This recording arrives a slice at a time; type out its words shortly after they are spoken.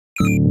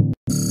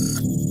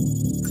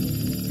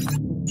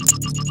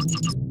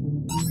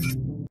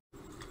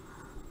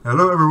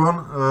Hello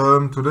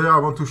everyone. Today I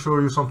want to show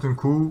you something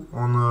cool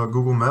on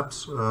Google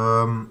Maps.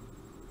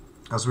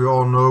 As we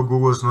all know,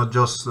 Google is not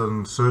just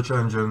a search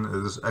engine,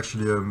 it is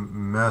actually a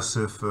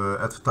massive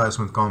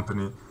advertisement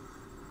company.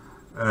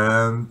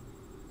 And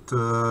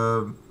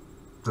the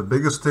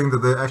biggest thing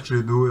that they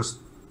actually do is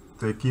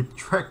they keep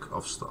track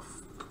of stuff.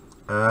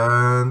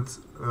 And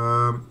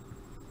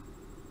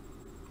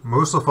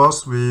most of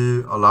us,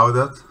 we allow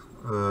that.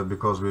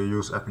 Because we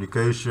use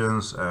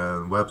applications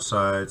and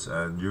websites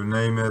and you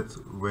name it,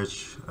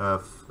 which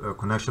have a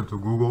connection to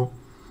Google.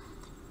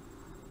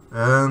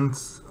 And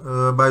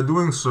by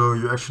doing so,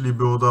 you actually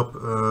build up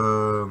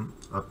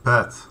a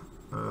path,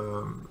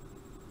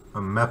 a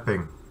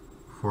mapping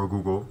for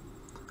Google,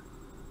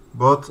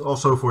 but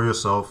also for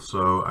yourself.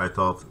 So I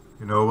thought,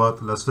 you know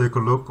what, let's take a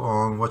look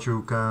on what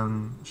you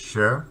can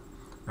share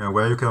and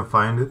where you can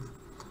find it.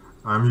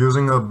 I'm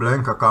using a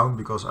blank account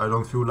because I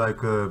don't feel like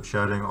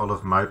sharing all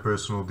of my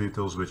personal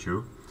details with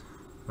you.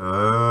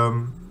 But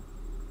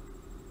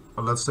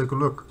let's take a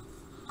look.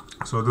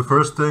 So the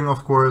first thing,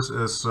 of course,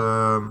 is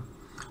on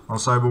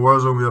Cyber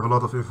Warzone we have a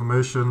lot of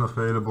information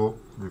available.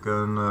 You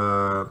can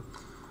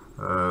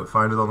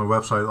find it on the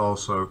website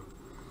also.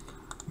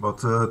 But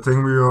the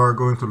thing we are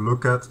going to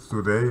look at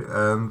today,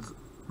 and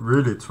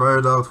really try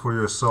it out for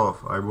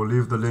yourself. I will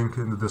leave the link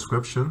in the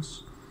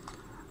descriptions.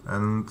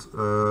 And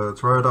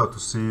try it out to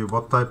see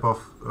what type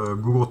of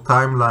Google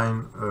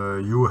timeline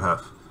you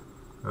have.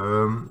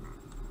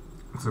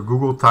 The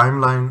Google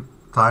timeline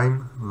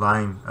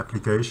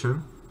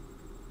application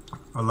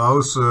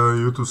allows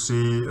you to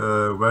see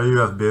where you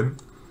have been,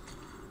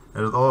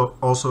 and it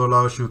also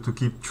allows you to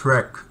keep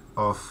track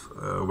of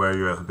where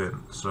you have been.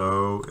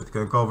 So it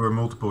can cover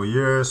multiple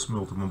years,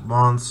 multiple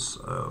months,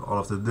 all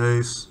of the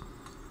days,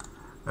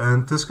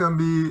 and this can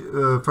be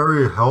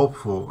very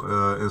helpful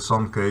in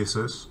some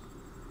cases.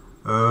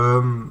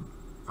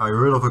 I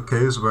heard of a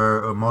case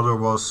where a mother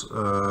was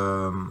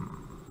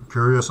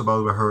curious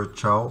about where her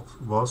child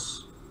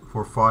was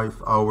for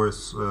 5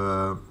 hours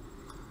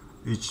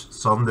each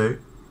Sunday,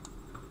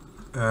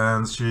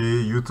 and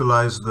she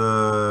utilized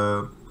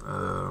the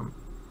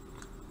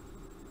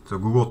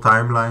Google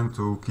timeline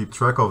to keep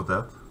track of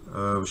that.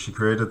 She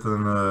created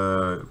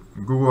a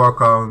Google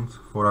account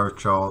for her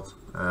child,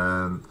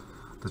 and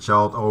the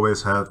child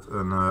always had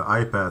an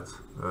iPad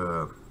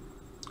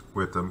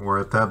with them, or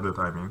a tablet,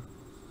 I mean.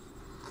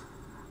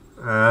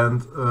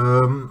 And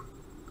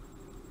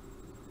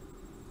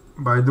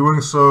by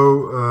doing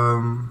so,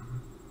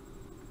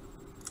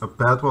 a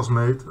path was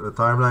made, a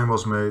timeline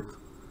was made,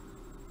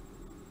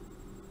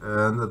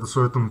 and at a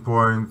certain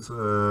point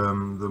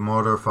the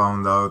mother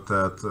found out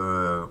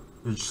that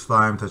each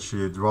time that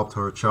she dropped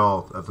her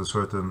child at a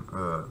certain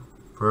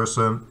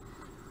person,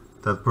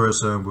 that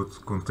person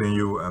would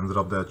continue and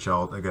drop that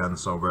child again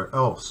somewhere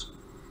else.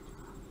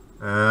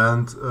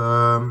 And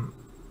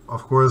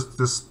of course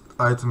this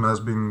item has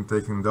been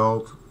being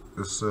dealt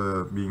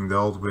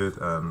with,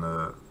 and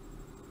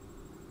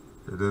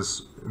it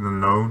is in the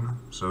known,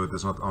 so it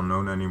is not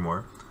unknown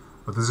anymore.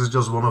 But this is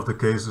just one of the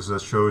cases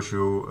that shows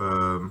you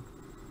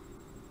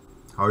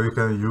how you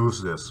can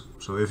use this.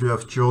 So if you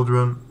have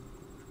children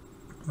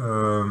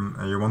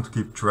and you want to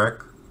keep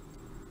track,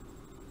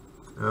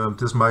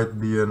 this might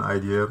be an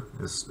idea.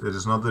 It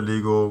is not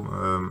illegal.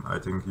 I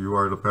think you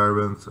are the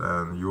parent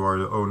and you are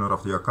the owner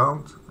of the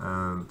account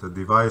and the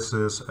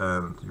devices,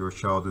 and your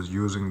child is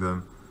using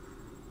them,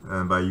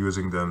 and by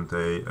using them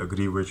they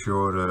agree with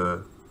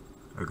your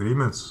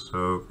agreements.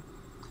 So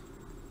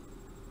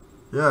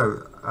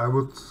yeah, I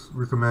would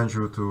recommend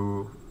you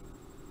to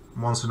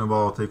once in a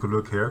while take a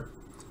look here.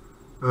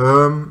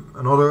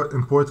 Another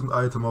important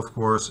item, of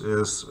course,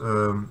 is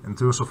in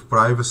terms of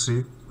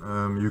privacy.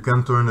 You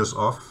can turn this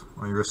off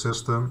on your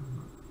system.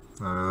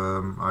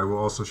 I will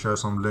also share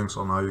some links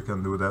on how you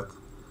can do that.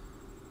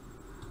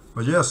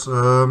 But yes,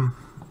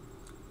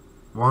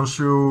 once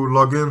you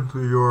log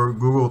into your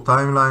Google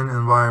timeline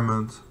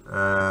environment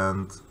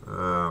and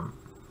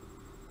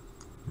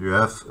you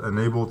have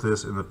enabled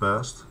this in the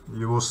past,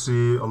 you will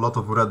see a lot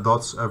of red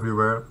dots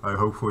everywhere, I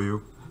hope for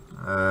you.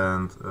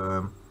 And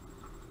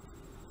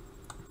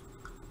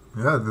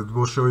yeah, that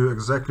will show you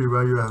exactly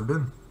where you have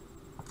been.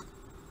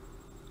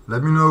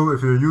 Let me know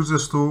if you use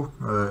this tool,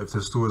 if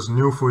this tool is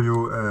new for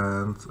you,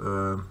 and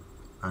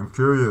I'm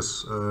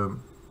curious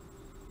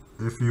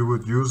if you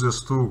would use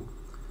this tool.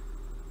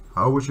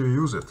 How would you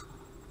use it?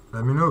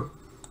 Let me know.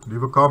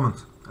 Leave a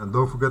comment and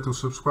don't forget to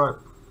subscribe.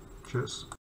 Cheers.